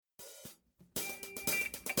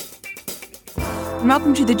and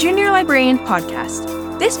welcome to the Junior Librarian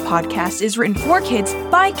Podcast. This podcast is written for kids,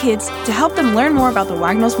 by kids, to help them learn more about the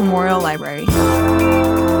Wagnalls Memorial Library.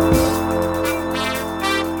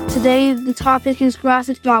 Today, the topic is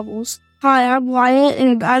graphic novels. Hi, I'm Wyatt,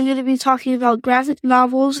 and I'm going to be talking about graphic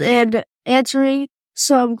novels and answering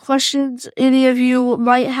some questions any of you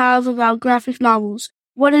might have about graphic novels.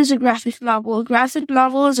 What is a graphic novel? A graphic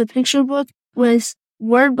novel is a picture book with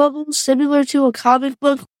word bubbles similar to a comic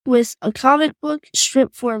book with a comic book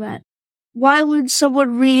strip format. Why would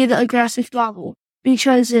someone read a graphic novel?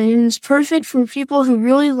 Because it is perfect for people who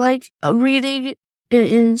really like reading.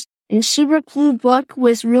 It is a super cool book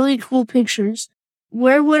with really cool pictures.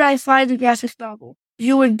 Where would I find a graphic novel?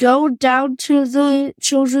 You would go down to the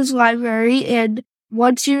children's library, and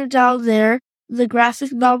once you're down there, the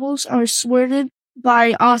graphic novels are sorted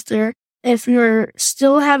by author if you're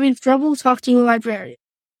still having trouble, talk to a librarian.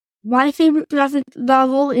 My favorite graphic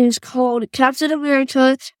novel is called Captain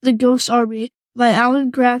America, The Ghost Army by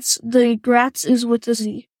Alan Gratz. The Gratz is with a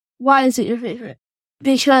Z. Why is it your favorite?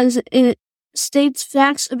 Because it states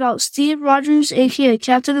facts about Steve Rogers, aka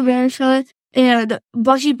Captain America, and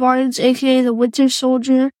Bucky Barnes, aka the Winter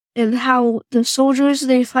Soldier, and how the soldiers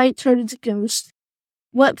they fight turn into ghosts.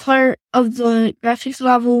 What part of the graphic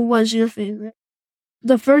novel was your favorite?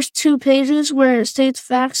 The first 2 pages where it states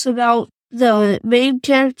facts about the main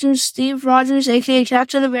characters, Steve Rogers, aka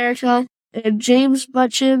Captain America, and James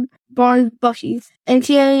Butchin Barnes Bucky,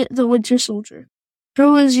 aka the Winter Soldier.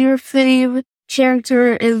 Who is your favorite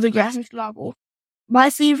character in the graphic novel? My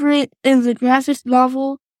favorite in the graphic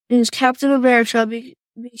novel is Captain America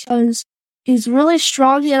because he's really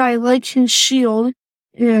strong and I like his shield,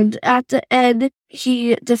 and at the end,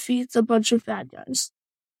 he defeats a bunch of bad guys.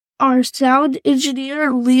 Our sound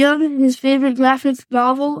engineer, Liam, his favorite graphic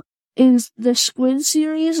novel is the Squid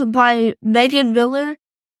series by Megan Miller,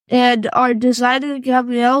 and our designer,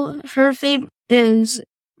 Gabrielle, her favorite is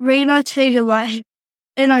Reina Tegelai.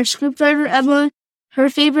 And our scriptwriter, Emma, her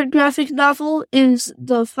favorite graphic novel is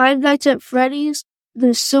the Five Nights at Freddy's,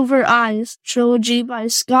 The Silver Eyes trilogy by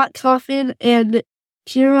Scott Coffin and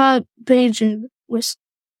Kira Bajan.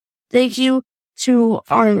 Thank you to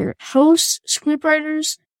our hosts,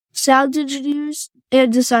 scriptwriters, sound engineers,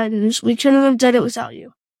 and designers. We couldn't have done it without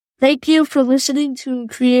you. Thank you for listening to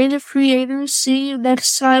Creative Creators. See you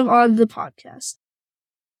next time on the podcast.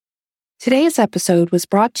 Today's episode was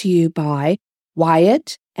brought to you by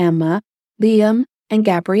Wyatt, Emma, Liam, and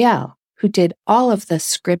Gabrielle, who did all of the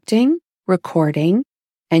scripting, recording,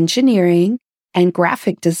 engineering, and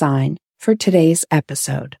graphic design for today's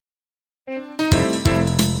episode.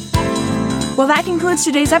 Well, that concludes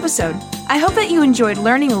today's episode. I hope that you enjoyed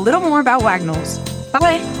learning a little more about Wagnalls.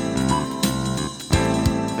 Bye!